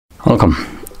Welcome.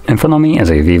 In front of me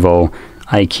is a VIVO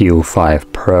IQOO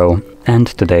 5 Pro, and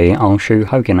today I'll show you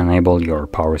how you can enable your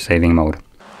power saving mode.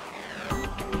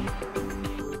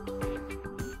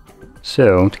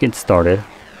 So to get started,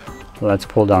 let's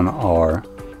pull down our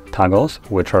toggles,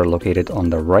 which are located on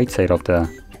the right side of the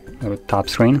top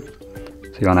screen.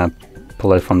 So you want to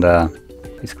pull it from the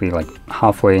basically like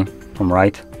halfway from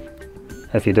right.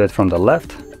 If you do it from the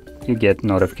left, you get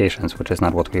notifications, which is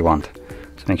not what we want.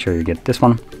 So make sure you get this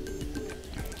one.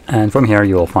 And from here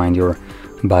you will find your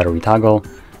battery toggle.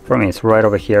 For me it's right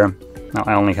over here. Now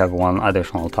I only have one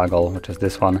additional toggle, which is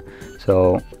this one.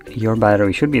 So your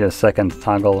battery should be the second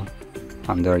toggle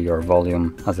under your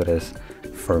volume, as it is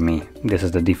for me. This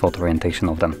is the default orientation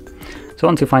of them. So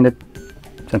once you find it,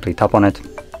 simply tap on it.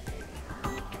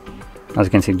 As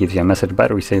you can see, it gives you a message: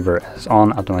 battery saver is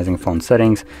on, optimizing phone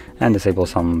settings, and disable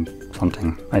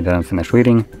something I didn't finish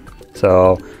reading.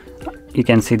 So you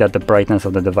can see that the brightness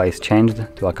of the device changed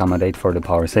to accommodate for the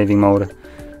power saving mode.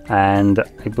 And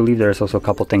I believe there's also a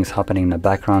couple things happening in the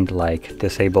background, like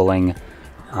disabling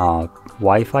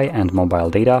Wi-Fi and mobile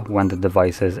data when the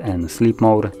device is in sleep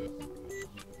mode.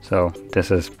 So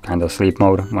this is kind of sleep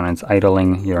mode. When it's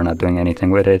idling, you're not doing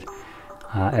anything with it.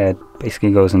 It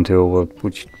basically goes into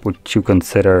what you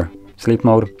consider sleep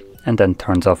mode, and then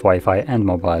turns off Wi-Fi and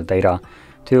mobile data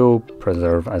to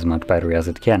preserve as much battery as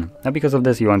it can. Now because of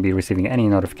this, you won't be receiving any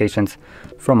notifications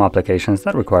from applications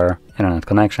that require internet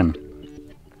connection.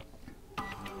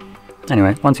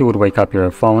 Anyway, once you would wake up your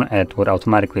phone, it would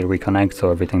automatically reconnect, so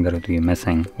everything that would be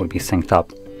missing would be synced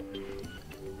up.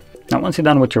 Now once you're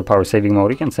done with your power saving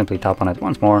mode, you can simply tap on it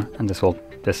once more, and this will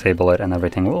disable it, and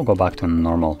everything will go back to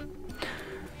normal.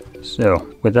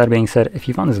 So with that being said, if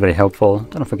you found this very helpful,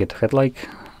 don't forget to hit like,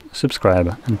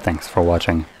 subscribe, and thanks for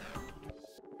watching.